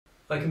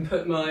I can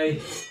put my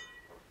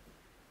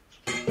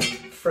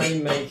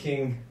frame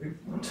making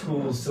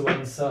tools to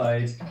one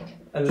side,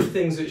 and the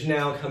things which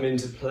now come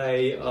into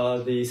play are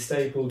the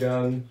staple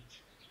gun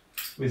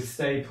with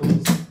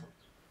staples.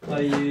 I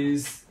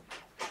use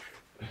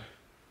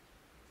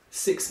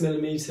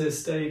 6mm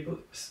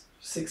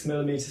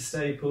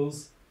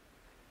staples.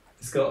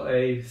 It's got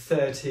a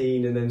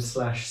 13 and then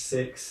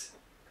 /6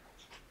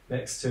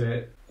 next to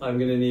it. I'm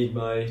going to need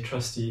my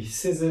trusty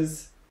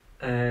scissors,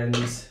 and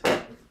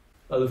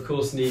I'll of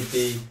course need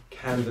the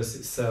canvas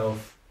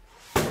itself.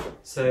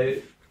 So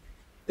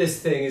this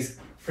thing is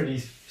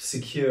pretty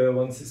secure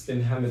once it's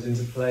been hammered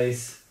into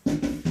place,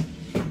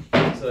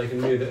 so I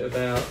can move it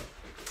about.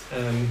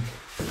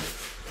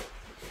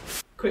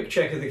 Quick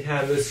check of the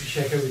canvas to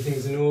check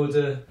everything's in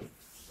order.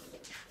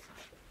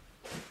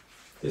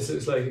 This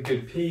looks like a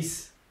good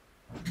piece.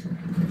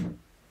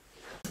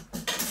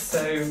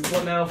 So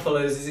what now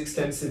follows is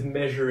extensive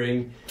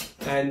measuring,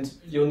 and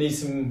you'll need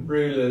some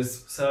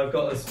rulers. So I've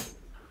got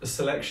a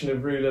selection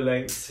of ruler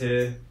lengths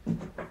here,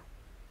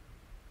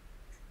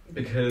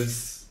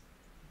 because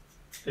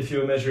if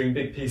you're measuring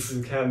big pieces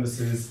of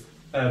canvases,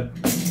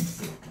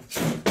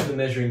 if you're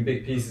measuring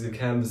big pieces of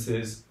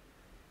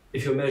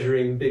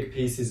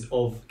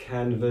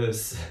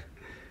canvas,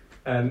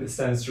 it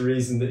stands to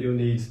reason that you'll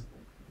need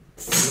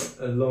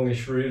a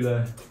longish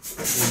ruler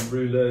or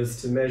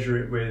rulers to measure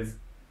it with.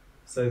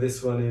 So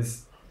this one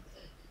is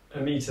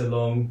 1 metre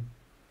long.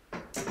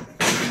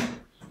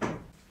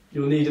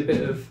 You'll need a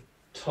bit of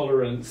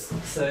tolerance.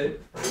 So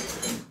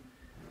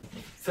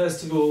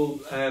first of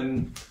all,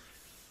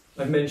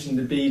 I've mentioned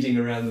the beading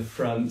around the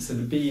front. So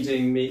the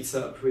beading meets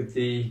up with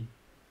the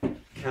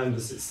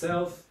canvas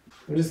itself.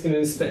 I'm just going to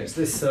inspect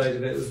this side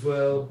of it as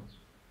well,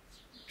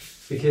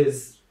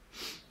 because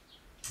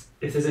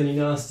if there's any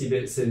nasty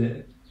bits in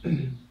it,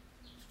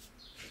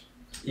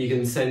 you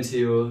can centre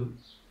your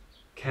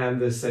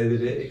canvas so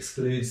that it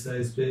excludes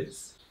those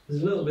bits.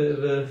 There's a little bit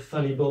of a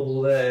funny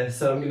bobble there,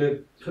 so I'm going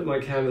to put my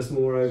canvas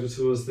more over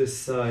towards this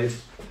side.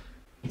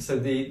 So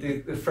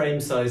the frame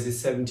size is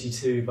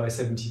 72 by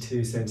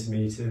 72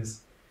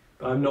 centimetres,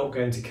 but I'm not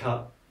going to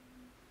cut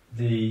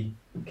the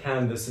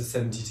canvas as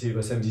 72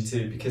 by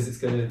 72 because it's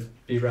going to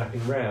be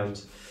wrapping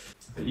round,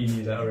 but you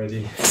knew that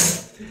already.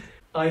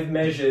 I've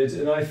measured,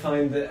 and I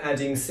find that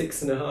adding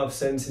 6.5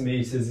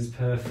 centimetres is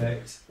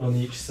perfect on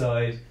each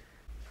side.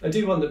 I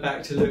do want the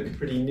back to look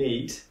pretty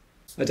neat.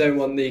 I don't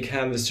want the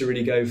canvas to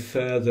really go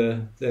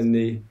further than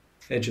the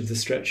edge of the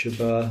stretcher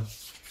bar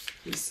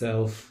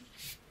itself.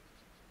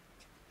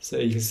 So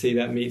you can see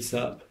that meets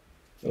up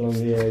along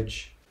the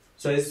edge.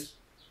 So it's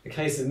a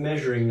case of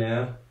measuring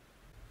now.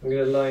 I'm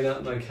going to line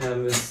up my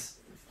canvas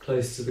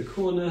close to the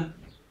corner,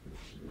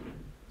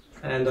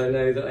 and I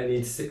know that I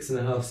need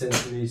 6.5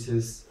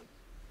 centimetres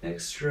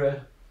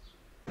extra.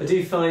 I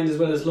do find, as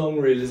well as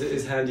long rulers, it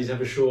is handy to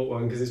have a short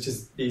one because it's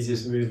just easier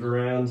to move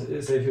around.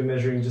 So if you're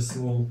measuring just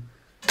small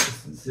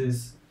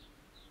distances,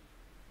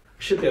 I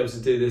should be able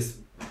to do this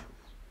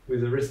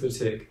with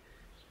arithmetic.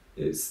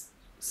 It's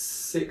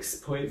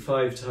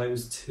 6.5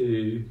 times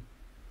 2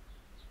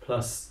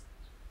 plus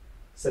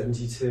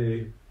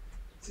 72.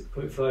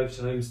 6.5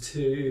 times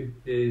 2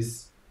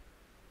 is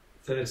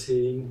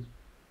 13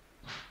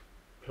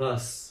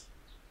 plus,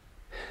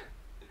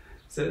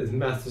 so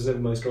math was never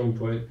my strong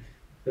point,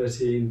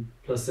 13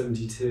 plus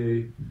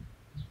 72,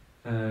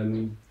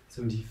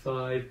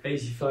 75,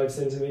 85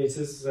 centimetres,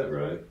 is that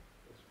right?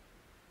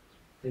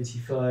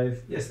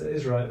 85, yes that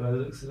is right by the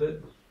looks of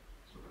it.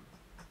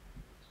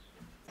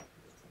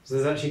 So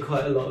there's actually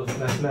quite a lot of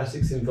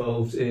mathematics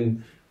involved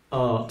in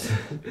art,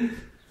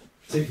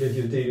 particularly if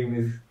you're dealing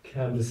with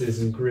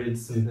canvases and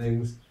grids and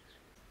things.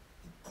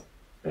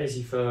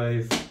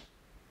 85,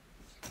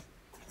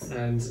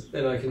 and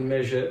then I can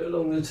measure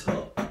along the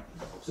top.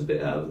 It's a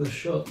bit out of the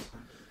shot.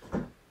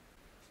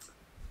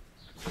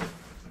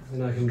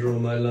 Then I can draw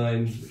my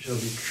line, which I'll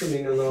be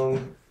trimming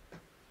along.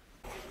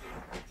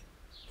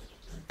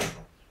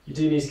 You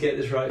do need to get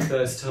this right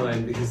first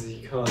time because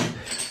you can't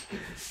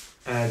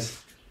add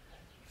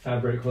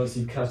fabric once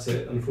you cut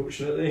it,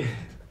 unfortunately.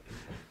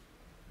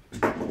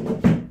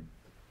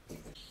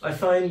 I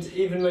find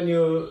even when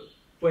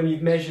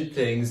you've measured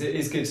things, it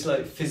is good to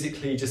like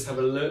physically just have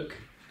a look.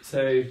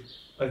 So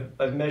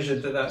I've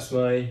measured that that's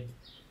my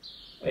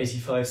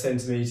 85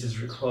 centimetres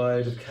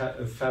required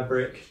of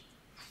fabric,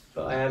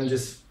 but I am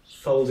just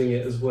folding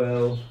it as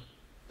well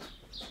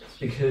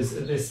because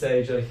at this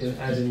stage I can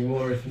add any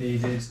more if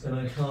needed, and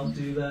I can't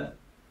do that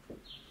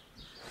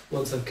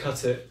once I've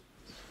cut it.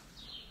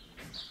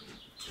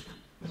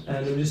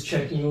 And I'm just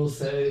checking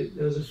also,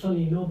 there was a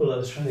funny knobble I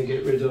was trying to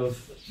get rid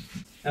of.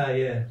 Ah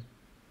yeah.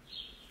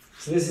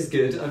 So this is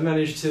good. I've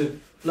managed to,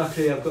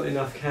 luckily I've got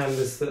enough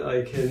canvas that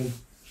I can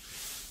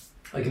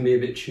be a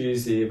bit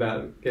choosy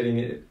about getting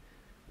it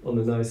on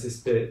the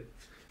nicest bit.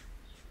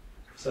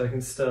 So I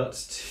can start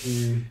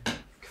to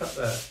cut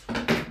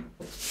that.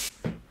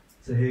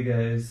 So here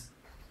goes.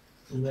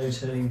 No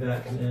turning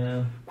back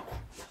now.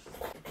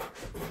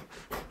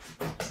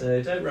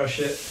 So don't rush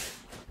it.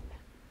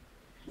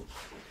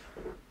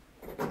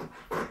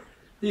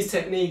 These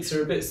techniques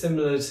are a bit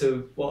similar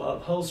to what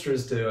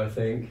upholsterers do, I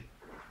think.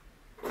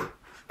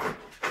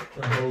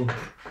 The whole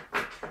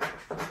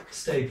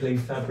stapling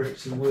fabric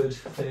to wood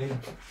thing.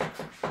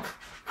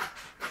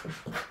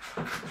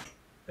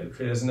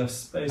 Hopefully there's enough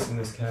space in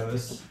this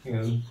canvas. Hang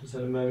on, just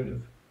had a moment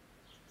of...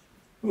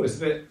 Oh, it's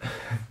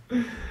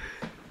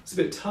a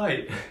bit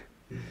tight.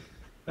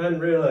 I hadn't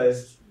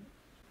realised.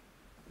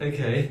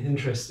 Okay,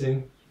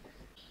 interesting.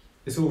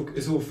 It's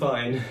all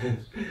fine.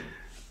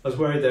 I was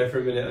worried there for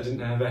a minute I didn't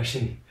have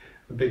actually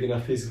a big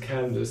enough piece of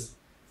canvas,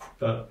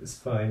 but it's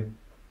fine.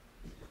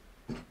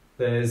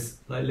 There's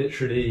like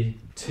literally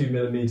 2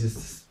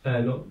 millimetres,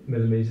 not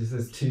millimetres,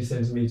 there's 2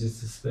 centimetres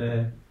to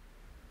spare.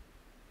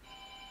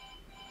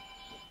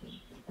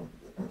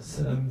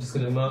 So I'm just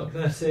going to mark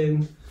that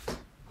in.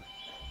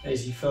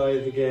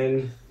 85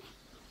 again.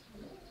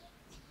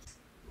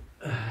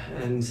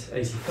 And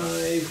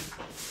 85.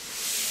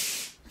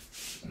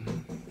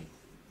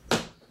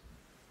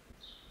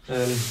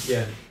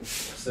 Yeah,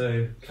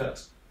 so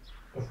cut,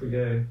 off we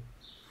go.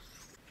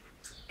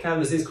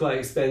 Canvas is quite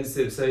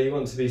expensive, so you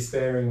want to be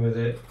sparing with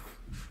it.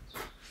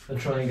 I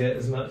try and get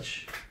as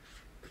much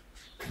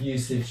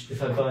usage.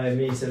 If I buy a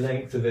metre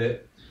length of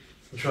it,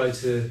 I try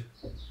to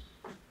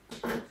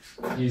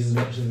use as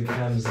much of the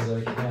canvas as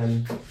I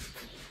can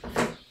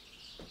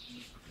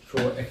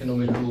for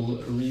economical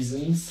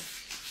reasons.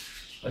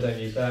 I don't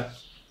need that.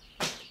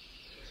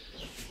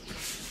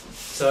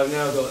 So I've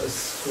now got a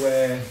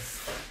square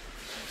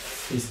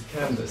piece of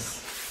canvas.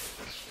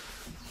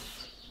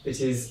 It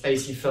is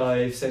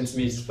 85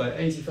 centimetres by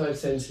 85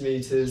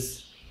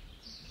 centimetres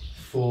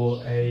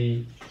for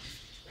a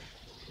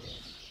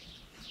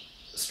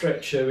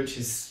stretcher which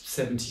is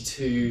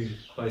 72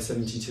 by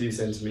 72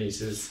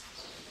 centimetres.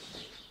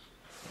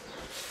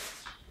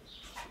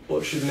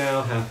 What should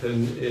now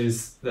happen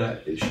is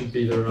that it should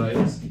be the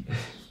right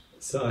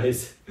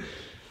size,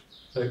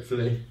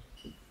 hopefully.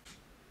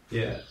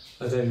 Yeah,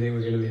 I don't think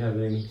we're going to be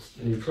having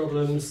any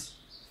problems.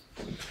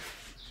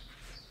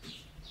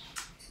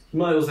 You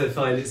might also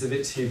find it's a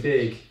bit too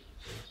big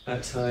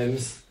at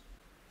times.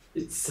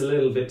 It's a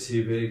little bit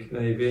too big,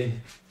 maybe.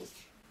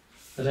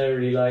 I don't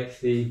really like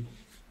the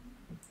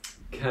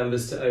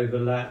canvas to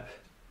overlap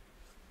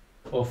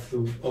off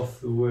the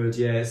wood.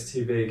 Yeah, it's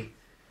too big.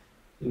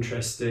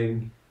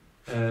 Interesting.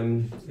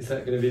 Is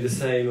that going to be the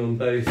same on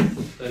both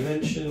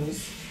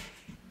dimensions?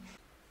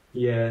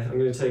 Yeah, I'm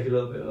going to take a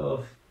little bit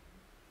off.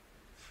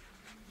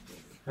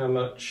 How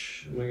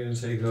much am I going to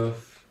take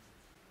off?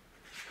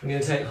 I'm going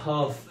to take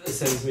half a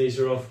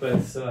centimetre off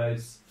both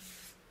sides.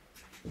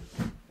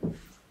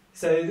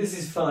 So this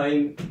is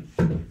fine.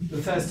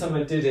 The first time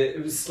I did it,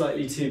 it was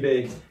slightly too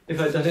big. If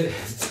I'd done it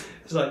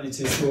slightly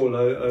too small,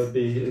 I would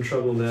be in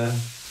trouble now.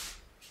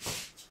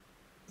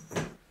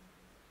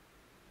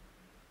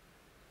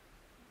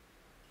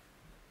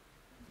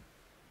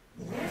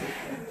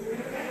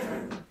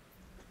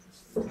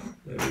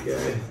 There we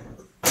go.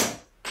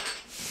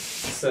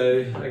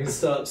 So I can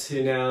start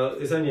to now,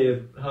 it's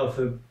only half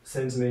a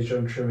centimetre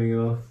I'm trimming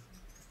off,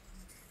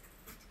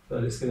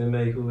 but it's going to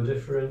make all the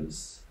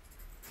difference.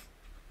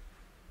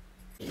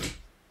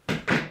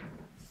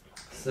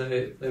 So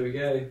there we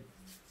go.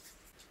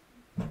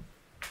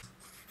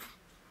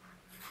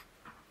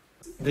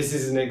 This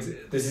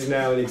is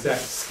now an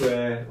exact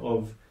square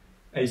of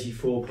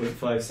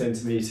 84.5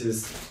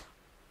 centimetres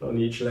on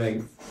each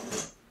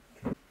length.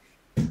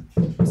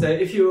 So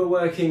if you were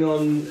working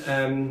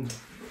on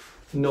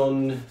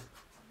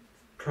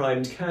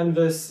non-primed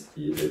canvas,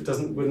 it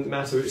wouldn't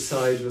matter which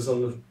side was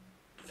on the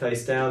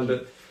face down,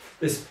 but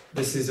this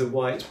is a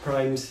white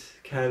primed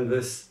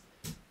canvas.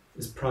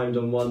 It's primed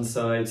on one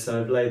side,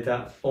 so I've laid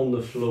that on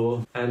the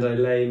floor, and I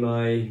lay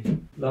my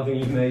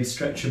lovingly made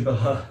stretcher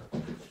bar,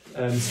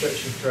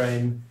 stretcher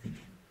frame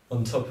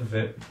on top of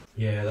it.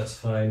 Yeah, that's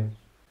fine.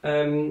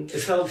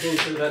 It's helpful to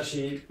have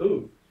actually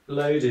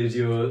loaded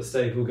your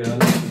staple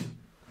gun,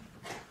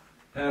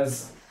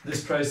 as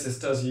this process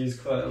does use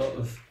quite a lot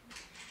of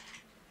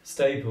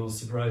staples,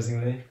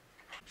 surprisingly.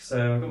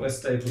 So I've got my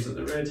staples at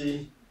the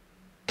ready,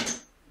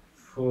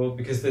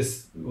 because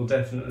this will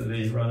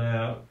definitely run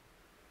out.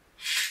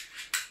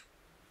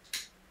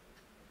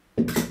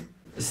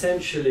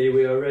 Essentially,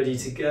 we are ready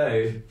to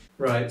go.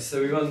 Right,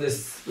 so we want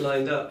this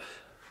lined up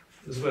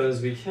as well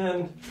as we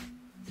can.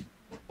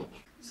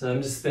 So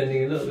I'm just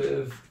spending a little bit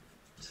of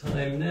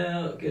time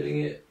now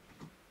getting it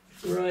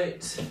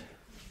right.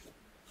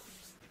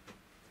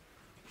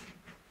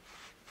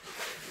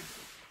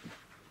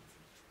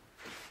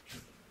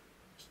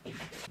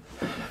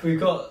 We've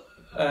got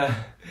a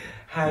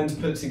hand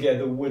put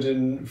together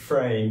wooden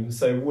frame,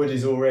 so wood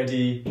is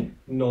already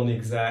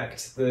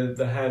non-exact.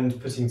 The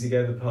hand putting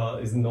together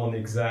part is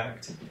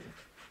non-exact.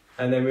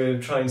 And then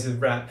we're trying to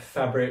wrap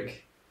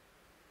fabric,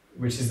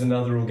 which is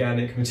another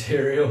organic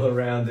material,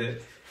 around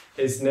it.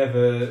 It's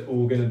never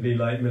all going to be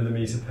like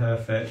millimetre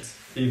perfect.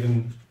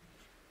 Even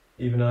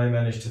I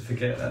manage to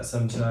forget that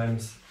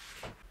sometimes.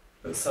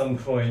 At some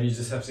point you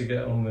just have to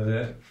get on with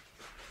it.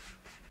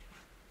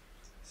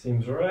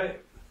 Seems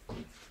right.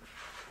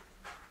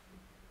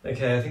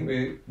 Okay, I think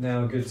we're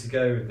now good to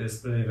go with this,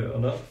 believe it or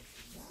not.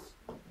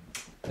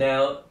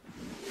 Now,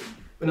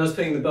 when I was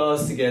putting the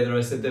bars together,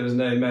 I said there was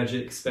no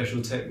magic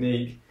special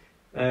technique.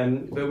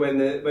 But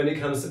when it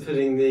comes to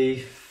putting the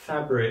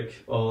fabric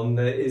on,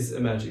 there is a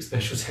magic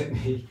special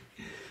technique.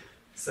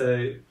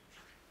 So,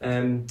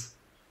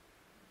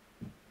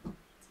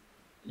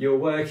 you're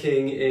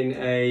working in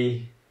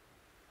a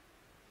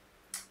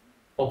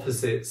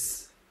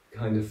opposites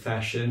kind of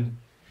fashion.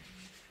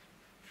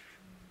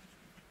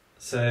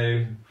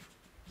 So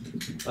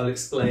I'll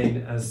explain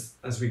as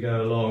we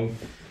go along.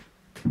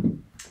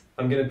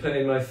 I'm going to put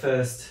in my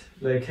first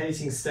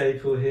locating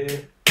staple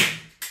here.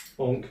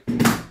 Bonk.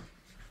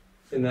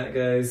 In that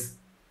goes.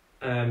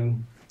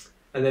 And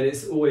then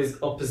it's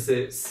always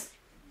opposites.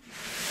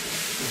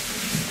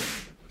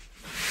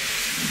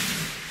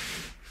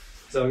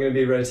 So I'm going to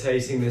be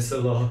rotating this a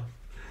lot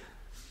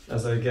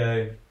as I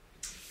go.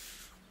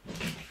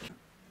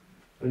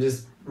 I'm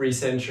just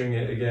recentering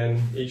it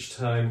again each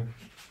time.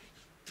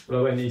 But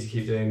I won't need to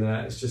keep doing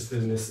that, it's just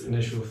in this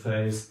initial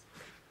phase.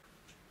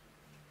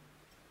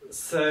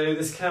 So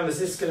this canvas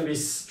is going to be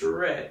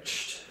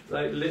stretched,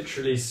 like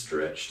literally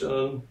stretched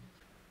on.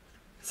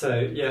 So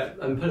yeah,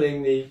 I'm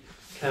pulling the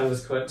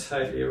canvas quite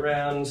tightly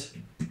around.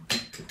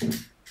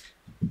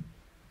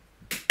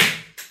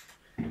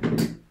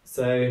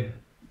 So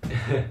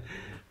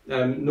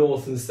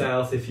north and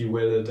south, if you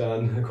will, are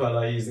done. I quite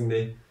like using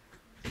the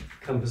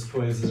compass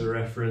points as a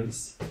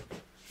reference.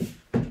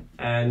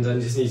 And I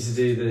just need to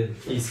do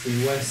the east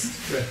and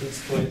west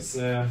reference points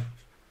now.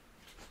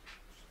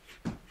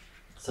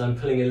 So I'm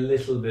pulling a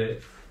little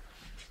bit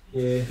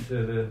here for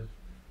the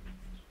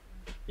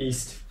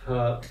east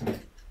part.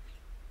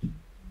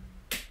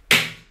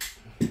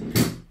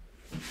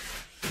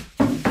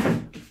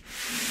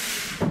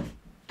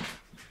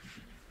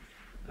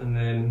 And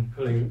then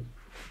pulling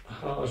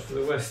hard for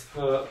the west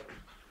part.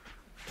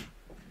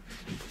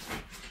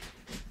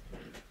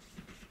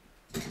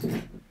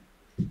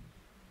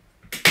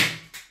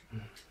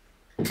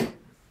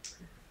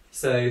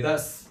 So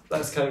that's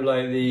kind of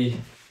like the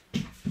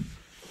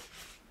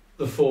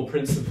four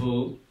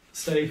principal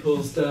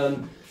staples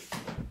done,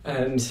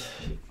 and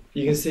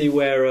you can see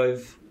where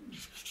I've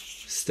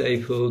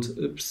stapled.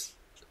 Oops,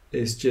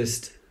 it's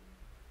just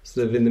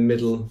sort of in the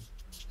middle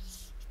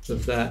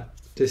of that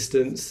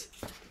distance,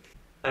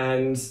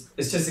 and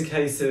it's just a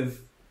case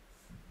of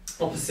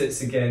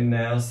opposites again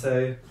now.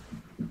 So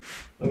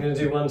I'm going to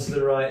do one to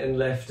the right and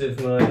left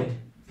of my.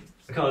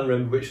 I can't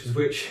remember which was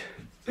which.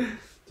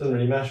 Doesn't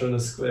really matter on a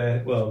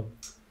square. Well,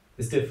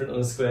 it's different on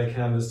a square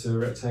canvas to a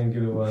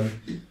rectangular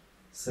one.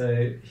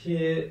 So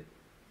here,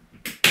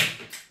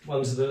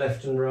 one to the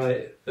left and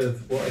right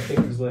of what I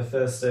think was my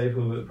first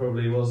staple, but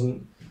probably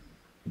wasn't.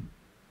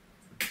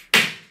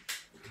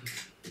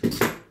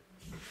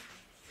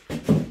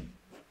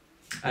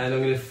 And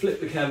I'm going to flip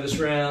the canvas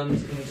round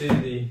and do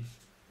the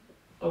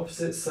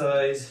opposite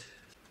side.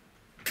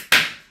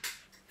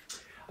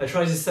 I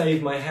try to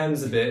save my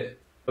hands a bit.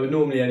 I would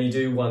normally only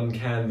do one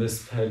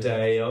canvas per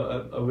day.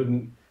 I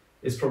wouldn't.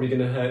 It's probably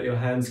going to hurt your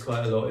hands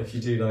quite a lot if you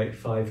do like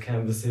 5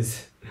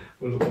 canvases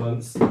all at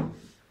once.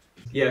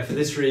 Yeah, for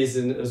this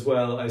reason as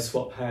well, I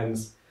swap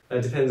hands.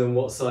 It depends on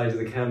what side of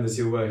the canvas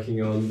you're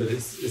working on, but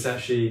it's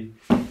actually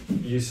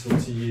useful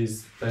to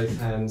use both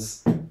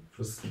hands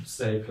for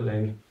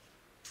stapling.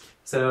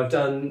 So I've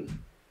done.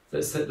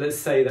 Let's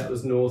say that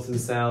was north and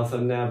south.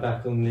 I'm now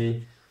back on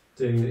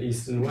doing the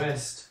east and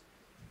west.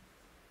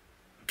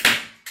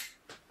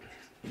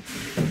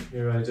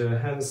 Here I do a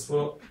hand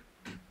swap.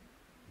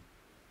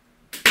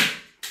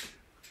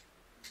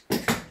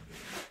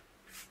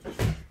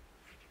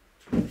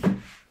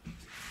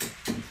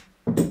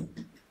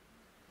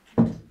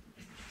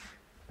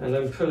 And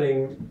I'm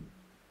pulling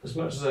as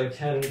much as I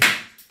can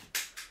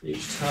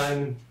each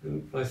time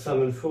with my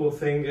thumb and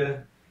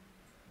forefinger.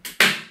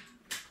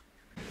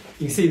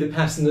 You can see the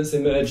pattern that's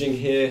emerging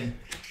here.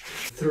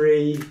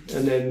 3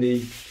 and then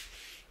the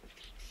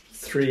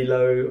 3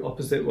 low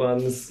opposite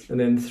ones, and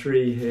then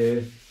 3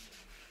 here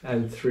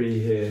and 3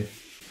 here.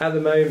 At the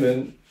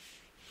moment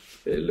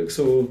it looks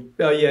all,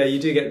 oh yeah, you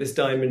do get this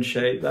diamond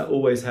shape. That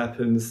always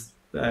happens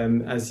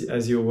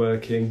as you're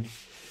working,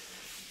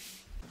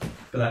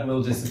 but that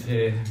will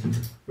disappear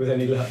with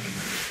any luck.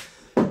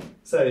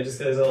 So it just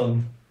goes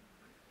on.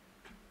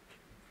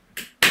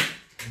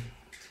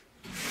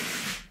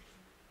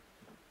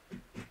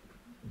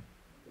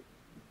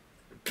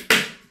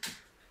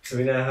 So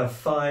we now have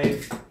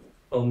 5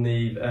 on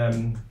the,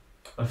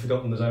 I've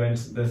forgotten the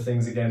dimension, the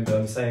things again, but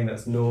I'm saying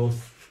that's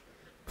north,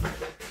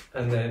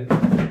 and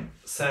then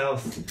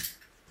south.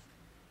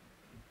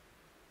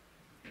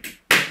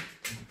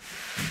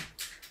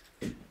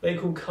 They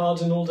call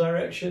cardinal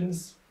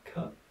directions.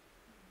 I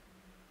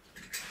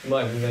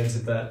might have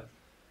invented that.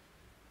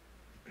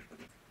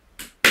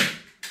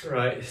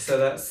 Right, so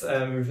that's,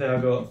 we've now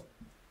got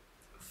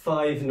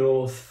 5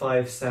 north,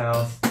 5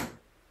 south,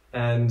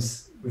 and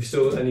we've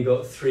still only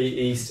got 3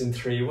 east and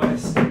 3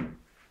 west.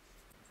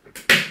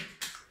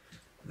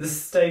 The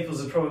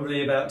staples are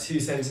probably about 2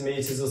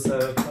 centimetres or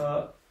so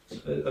apart.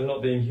 I'm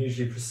not being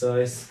hugely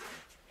precise.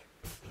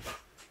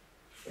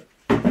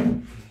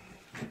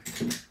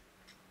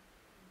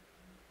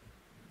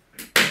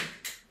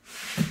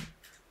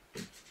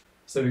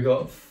 So we've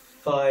got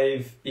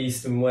 5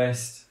 east and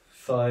west,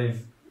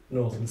 5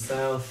 north and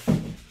south.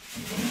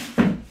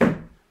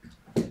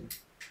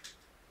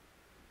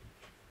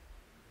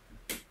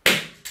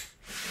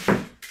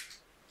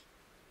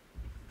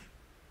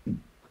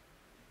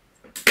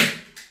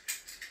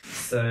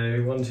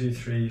 So 1, 2,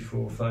 3,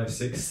 4, 5,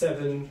 6,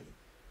 7.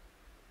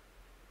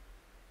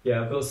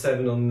 Yeah, I've got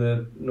 7 on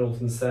the north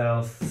and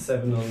south,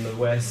 7 on the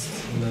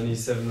west, and only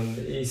 7 on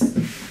the east.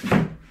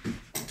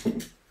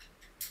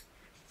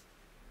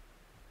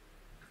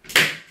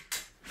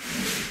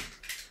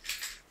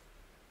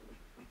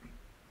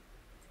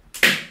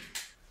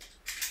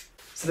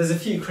 So there's a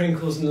few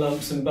crinkles and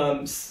lumps and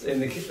bumps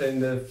in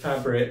the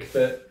fabric,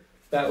 but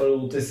that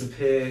will all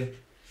disappear,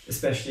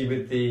 especially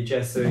with the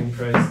gessoing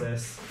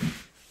process,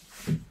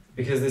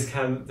 because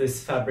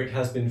this fabric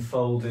has been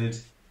folded.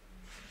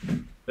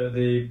 But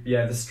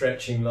the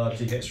stretching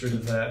largely gets rid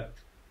of that.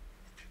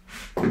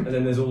 And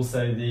then there's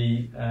also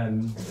the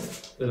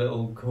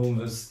little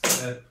corner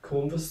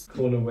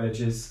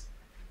wedges,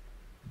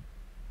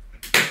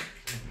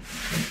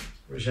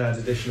 which add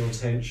additional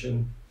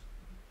tension.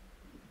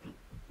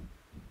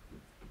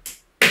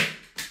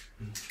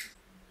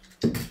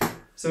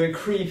 So we're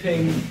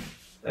creeping,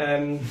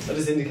 I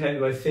just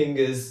indicated with my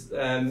fingers,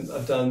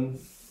 I've done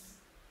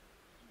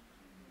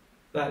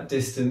that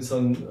distance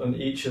on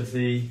each of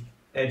the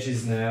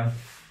edges now.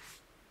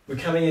 We're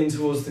coming in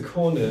towards the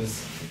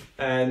corners,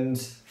 and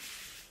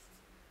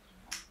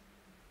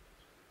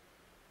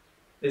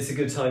it's a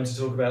good time to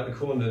talk about the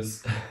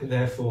corners.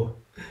 Therefore,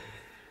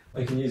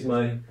 I can use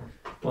my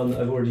one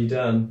that I've already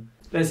done.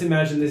 Let's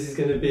imagine this is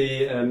going to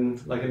be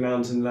like a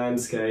mountain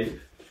landscape.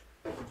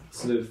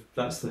 Sort of,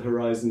 that's the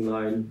horizon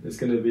line. It's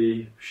going to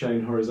be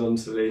shown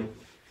horizontally.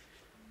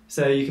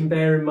 So you can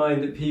bear in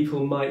mind that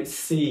people might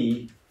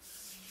see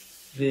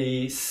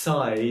the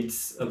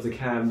sides of the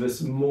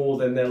canvas more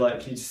than they're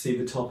likely to see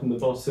the top and the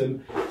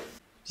bottom. Do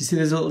you see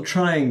there's a little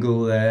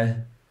triangle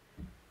there?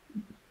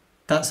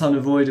 That's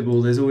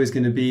unavoidable. There's always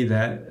going to be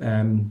that.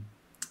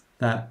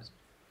 That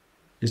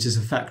is just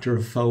a factor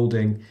of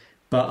folding.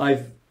 But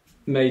I've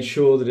made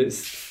sure that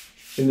it's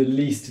in the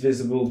least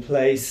visible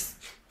place,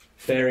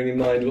 bearing in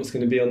mind what's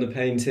going to be on the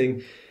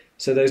painting.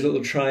 So those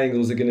little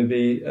triangles are going to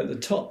be at the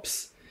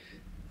tops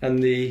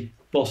and the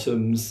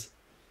bottoms.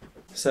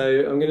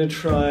 So I'm going to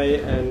try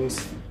and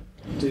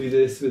do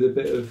this with a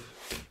bit of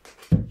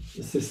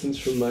assistance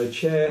from my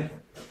chair.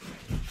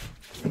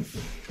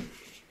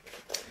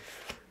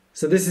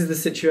 So this is the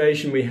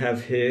situation we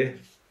have here,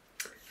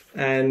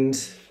 and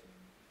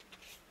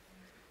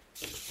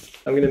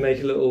I'm going to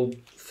make a little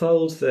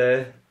fold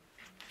there.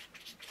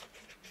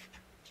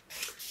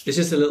 It's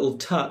just a little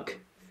tuck.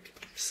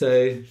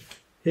 So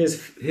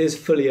here's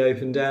fully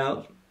opened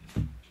out,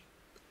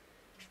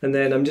 and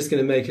then I'm just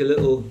going to make a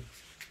little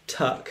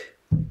tuck,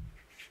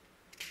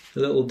 a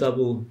little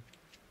doubling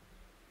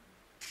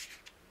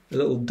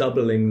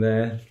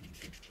there,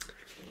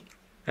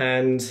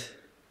 and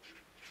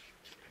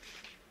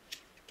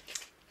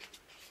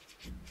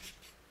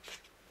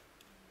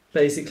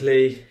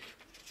basically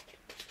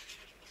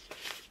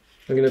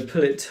I'm going to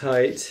pull it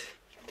tight,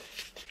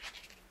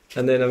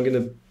 and then I'm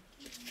going to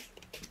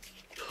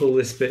pull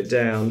this bit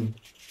down.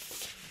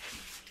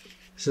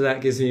 So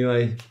that gives me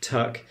my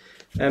tuck.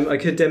 I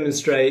could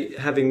demonstrate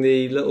having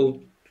the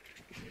little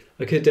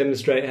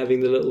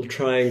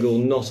triangle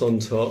not on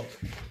top.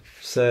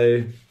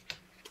 So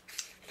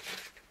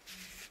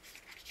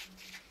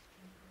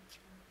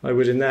I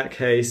would, in that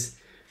case,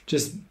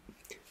 just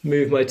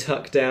move my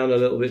tuck down a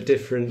little bit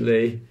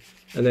differently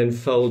and then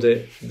fold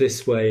it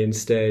this way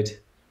instead.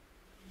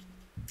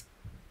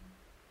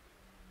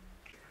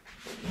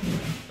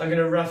 I'm going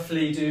to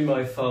roughly do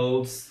my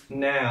folds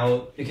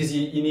now, because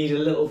you need a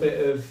little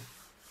bit of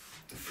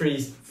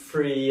free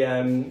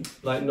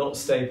like not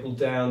stapled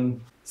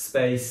down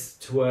space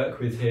to work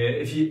with here.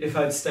 If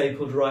I'd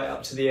stapled right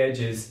up to the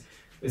edges,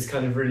 it's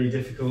kind of really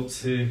difficult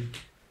to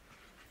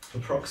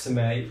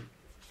approximate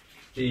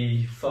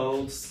the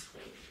folds.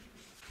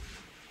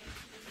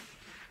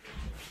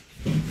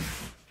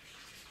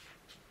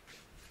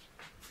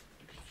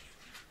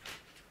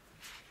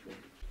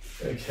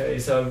 Okay,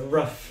 so I've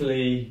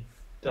roughly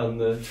done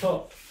the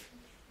top,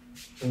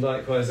 and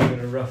likewise I'm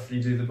going to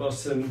roughly do the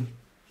bottom.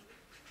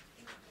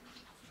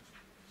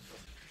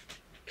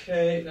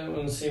 Okay, that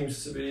one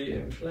seems to be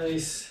in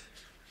place.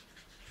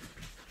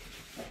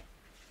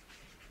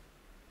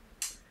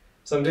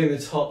 So I'm doing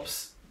the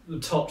tops. The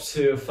top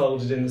two are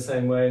folded in the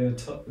same way, and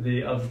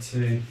the other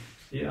two,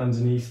 the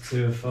underneath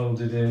two, are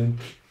folded in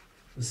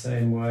the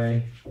same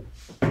way.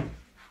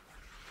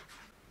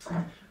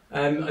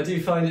 I do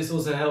find it's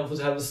also helpful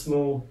to have a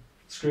small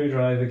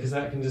screwdriver, because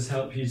that can just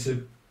help you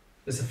to,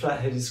 it's a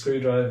flat-headed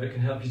screwdriver, it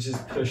can help you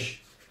just push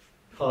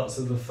parts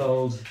of the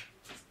fold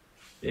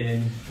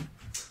in.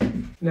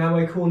 Now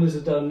my corners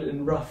are done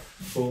in rough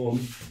form,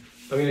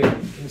 I'm going to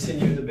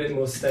continue with a bit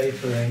more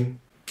stapling.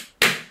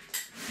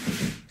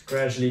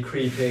 gradually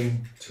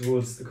creeping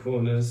towards the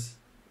corners.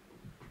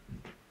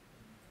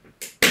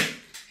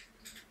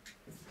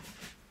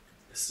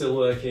 Still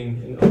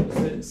working in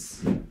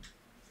opposites.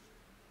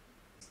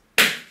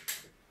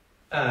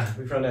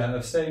 We've run out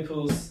of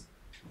staples,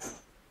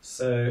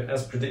 so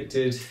as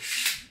predicted,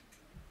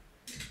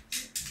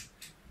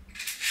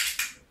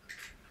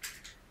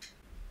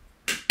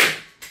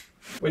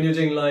 when you're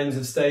doing lines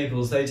of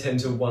staples, they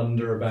tend to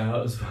wander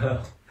about as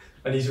well.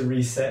 I need to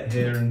reset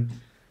here and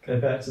go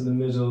back to the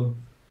middle.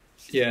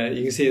 Yeah,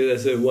 you can see that they're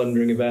sort of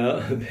wandering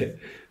about a bit, and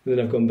then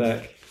I've gone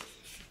back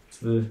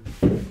to the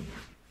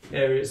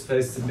area it's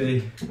supposed to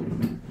be.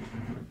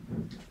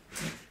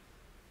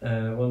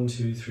 1,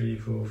 2, 3,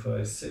 4,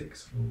 5,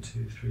 6. 1,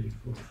 2, 3,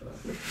 4,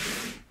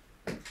 5.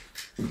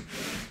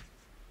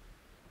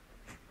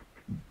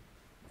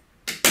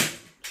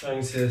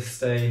 Trying to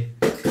stay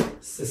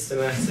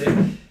systematic.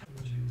 1,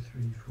 2,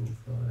 3, 4,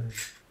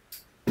 5.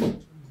 1, 2,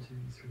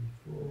 3,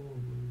 4.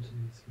 1, 2,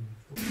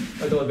 3,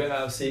 4. I got a bit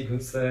out of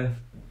sequence there.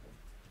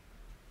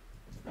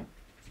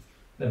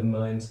 Never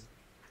mind.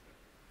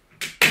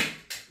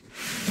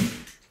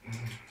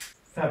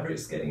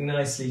 Fabric's getting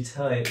nicely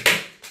tight.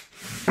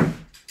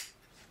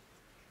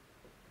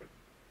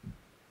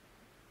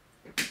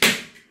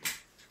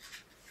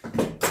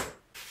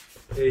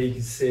 Here you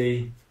can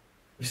see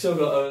we've still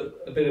got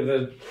a bit of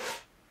a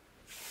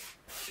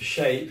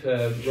shape,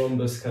 a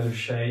rhombus kind of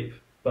shape,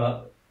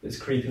 but it's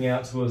creeping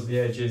out towards the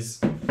edges.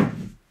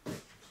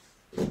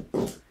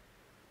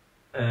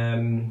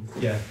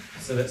 Yeah,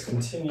 so let's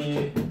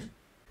continue.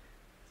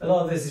 A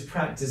lot of this is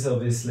practice,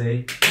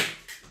 obviously,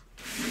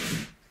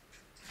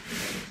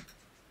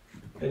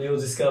 and you'll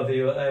discover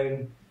your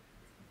own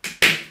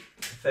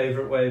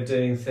favourite way of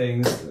doing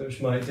things, which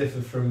might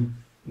differ from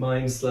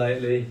mine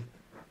slightly.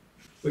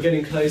 We're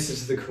getting closer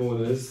to the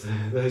corners,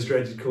 those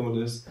dreaded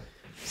corners,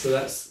 so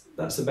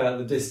that's about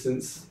the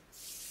distance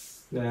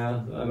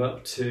now that I'm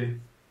up to.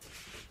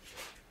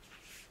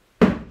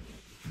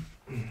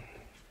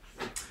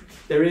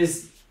 There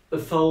is a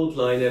fold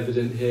line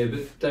evident here,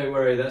 but don't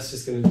worry, that's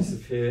just going to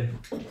disappear.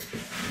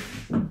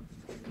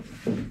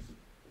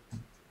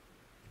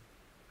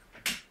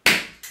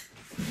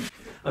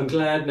 I'm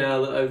glad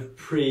now that I've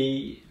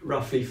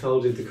roughly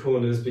folded the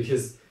corners,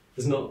 because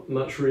there's not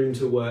much room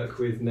to work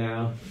with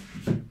now.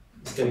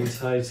 It's getting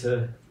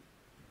tighter.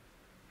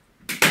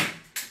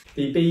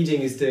 The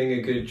beading is doing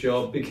a good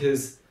job,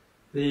 because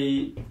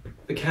the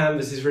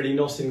canvas is really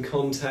not in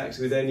contact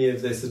with any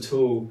of this at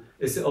all.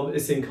 It's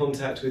in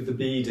contact with the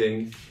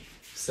beading.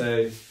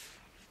 So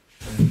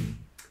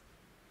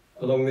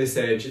along this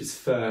edge it's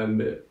firm,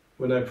 but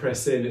when I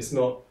press in it's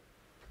not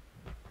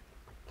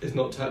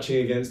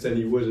touching against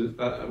any wood.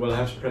 Well, I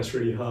have to press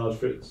really hard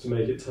for it to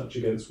make it touch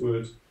against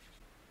wood.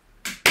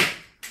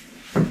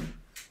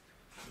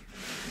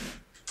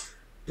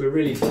 We're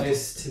really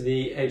close to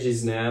the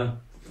edges now.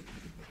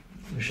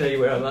 I'll show you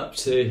where I'm up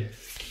to.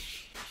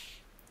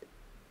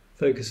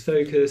 Focus,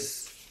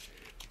 focus.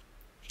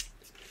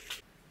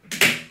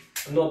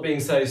 I'm not being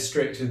so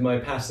strict with my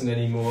pattern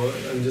anymore.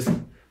 I'm just,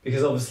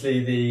 because obviously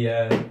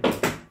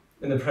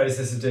in the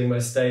process of doing my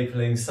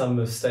stapling, some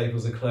of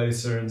staples are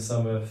closer and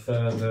some are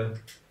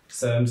further.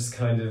 So I'm just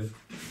kind of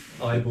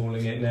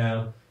eyeballing it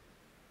now,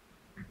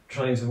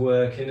 trying to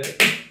work in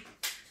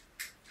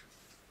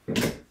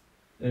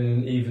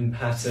an even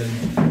pattern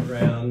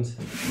around.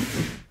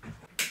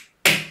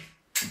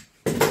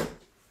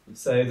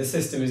 So the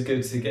system is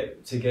good to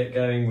get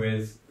going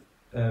with,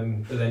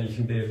 but then you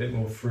can be a bit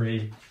more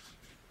free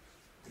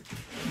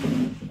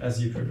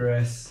as you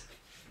progress.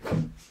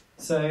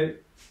 So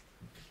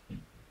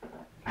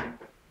I'm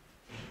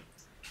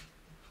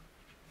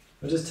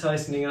just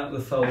tightening up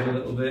the fold a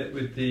little bit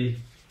with the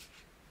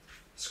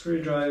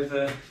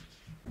screwdriver.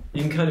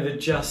 You can kind of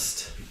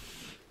adjust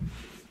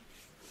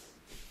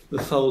the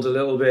fold a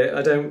little bit.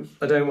 I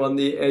don't want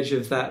the edge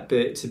of that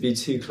bit to be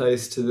too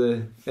close to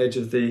the edge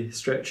of the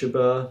stretcher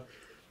bar,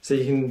 so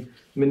you can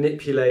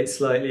manipulate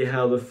slightly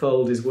how the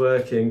fold is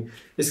working.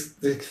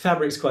 The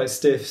fabric's quite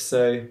stiff,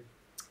 so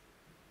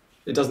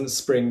it doesn't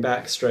spring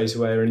back straight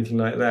away or anything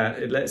like that.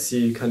 It lets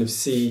you kind of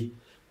see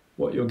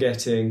what you're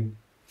getting.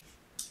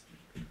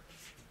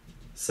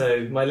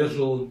 So my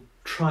little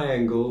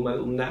triangle, my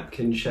little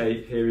napkin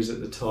shape here is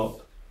at the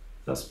top.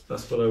 That's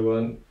what I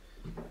want.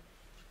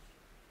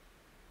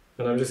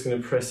 And I'm just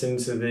going to press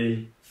into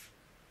the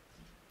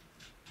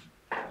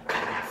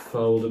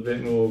fold a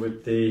bit more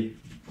with the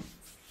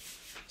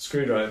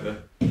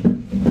screwdriver.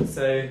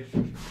 So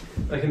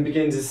I can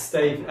begin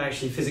to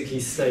actually physically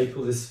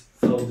staple this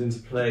fold into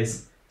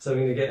place. So I'm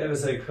going to get ever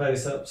so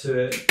close up to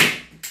it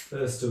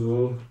first of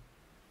all.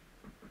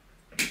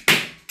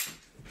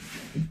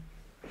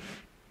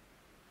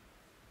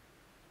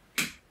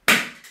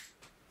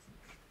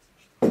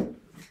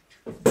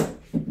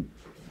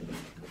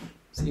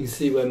 So you can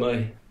see where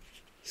my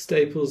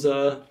staples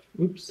are.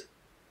 Whoops.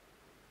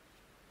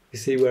 You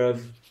see where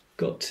I've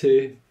got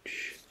to.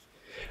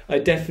 I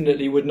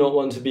definitely would not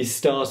want to be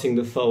starting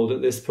the fold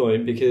at this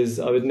point, because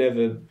I would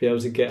never be able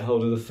to get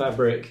hold of the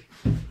fabric.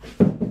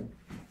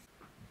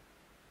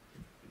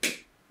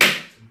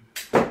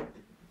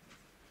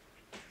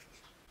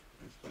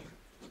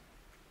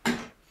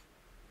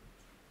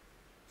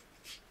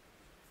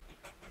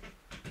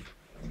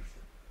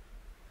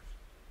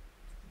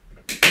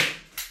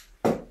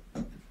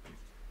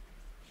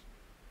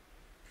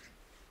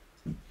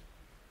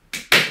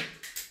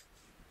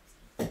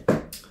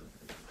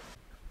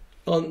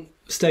 on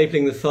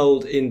stapling the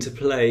fold into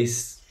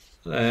place,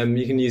 you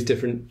can use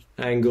different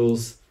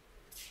angles.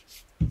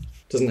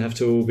 Doesn't have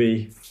to all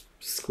be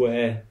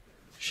square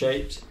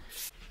shaped.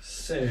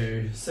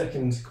 So,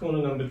 second corner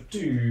number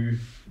 2.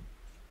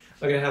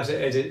 I'm going to have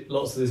to edit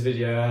lots of this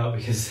video out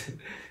because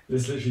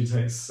this literally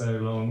takes so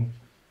long.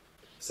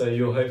 So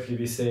you'll hopefully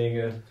be seeing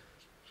a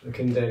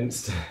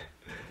condensed,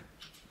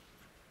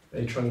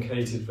 a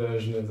truncated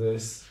version of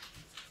this.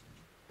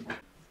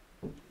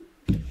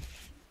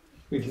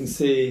 We can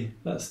see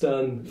that's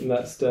done and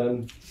that's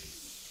done.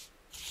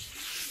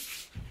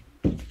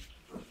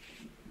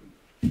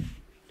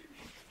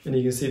 And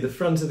you can see the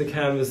front of the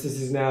canvas, this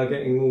is now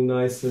getting all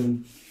nice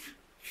and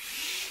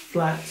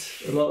flat.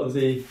 A lot of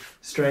the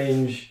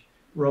strange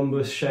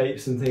rhombus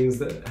shapes and things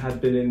that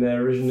had been in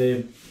there originally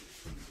have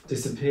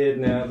disappeared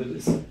now that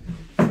it's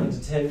under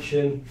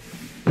tension.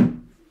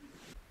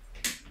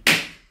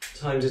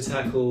 Time to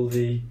tackle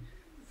the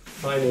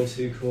final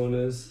 2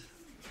 corners.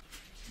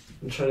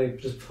 I'm trying to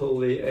just pull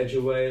the edge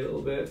away a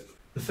little bit.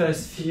 The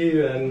first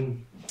few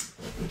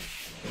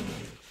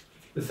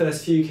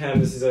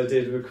canvases I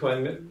did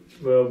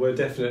were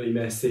definitely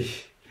messy,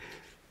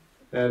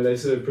 and they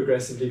sort of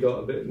progressively got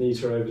a bit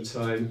neater over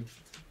time.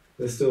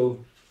 They're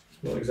still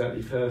not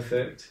exactly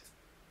perfect.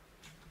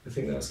 I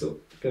think that's what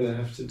I'm going to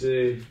have to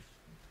do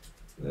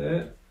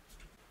there.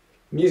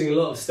 I'm using a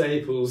lot of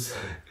staples.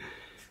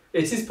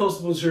 It is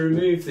possible to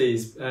remove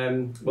these.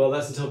 Well,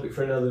 that's a topic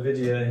for another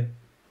video.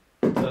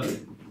 But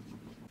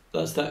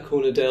that's that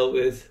corner dealt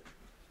with.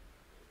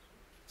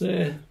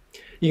 There.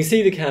 You can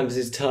see the canvas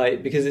is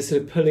tight because it's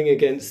sort of pulling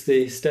against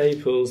the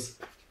staples.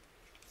 I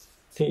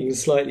think you can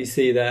slightly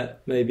see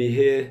that maybe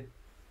here.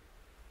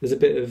 There's a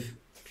bit of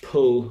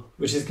pull,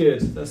 which is good.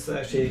 That's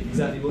actually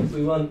exactly what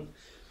we want.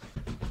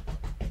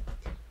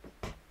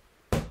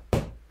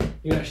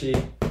 You can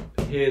actually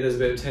hear there's a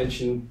bit of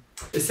tension.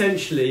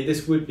 Essentially,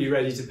 this would be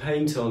ready to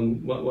paint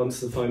on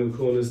once the final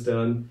corner's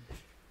done,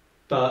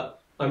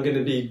 but I'm going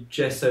to be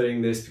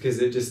gessoing this because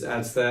it just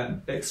adds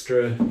that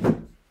extra,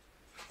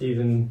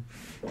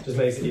 just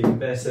makes it even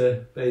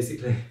better,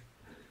 basically.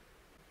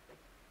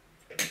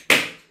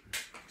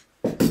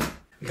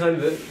 It kind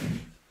of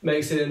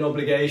makes it an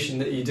obligation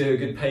that you do a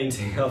good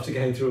painting after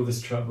going through all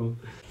this trouble.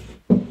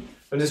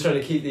 I'm just trying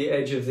to keep the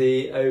edge of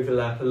the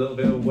overlap a little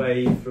bit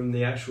away from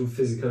the actual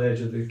physical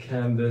edge of the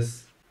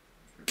canvas.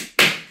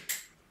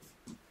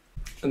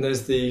 And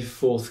there's the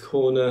 4th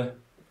corner.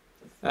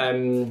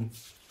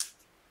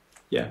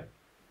 Yeah,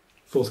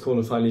 4th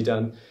corner finally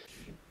done.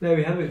 There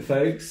we have it,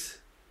 folks.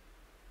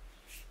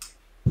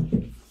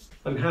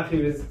 I'm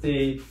happy with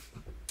the...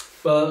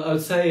 Well, I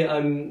would say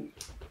I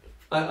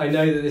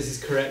know that this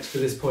is correct for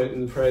this point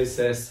in the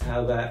process,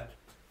 how that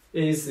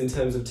is in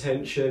terms of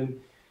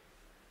tension,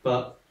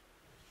 but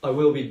I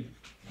will be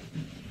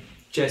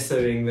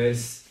gessoing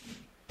this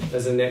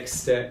as a next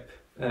step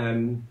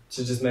to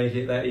just make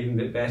it that even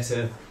bit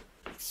better.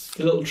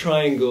 The little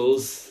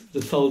triangles,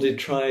 the folded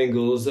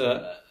triangles,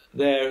 are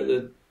there at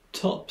the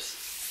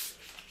tops,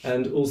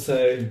 and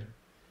also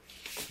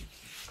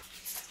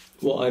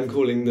what I'm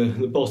calling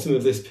the bottom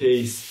of this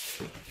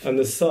piece, and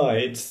the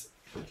sides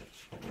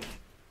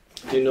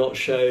do not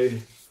show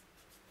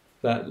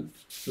that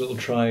little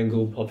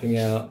triangle popping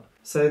out.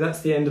 So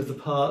that's the end of the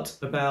part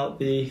about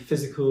the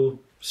physical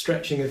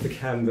stretching of the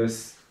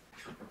canvas.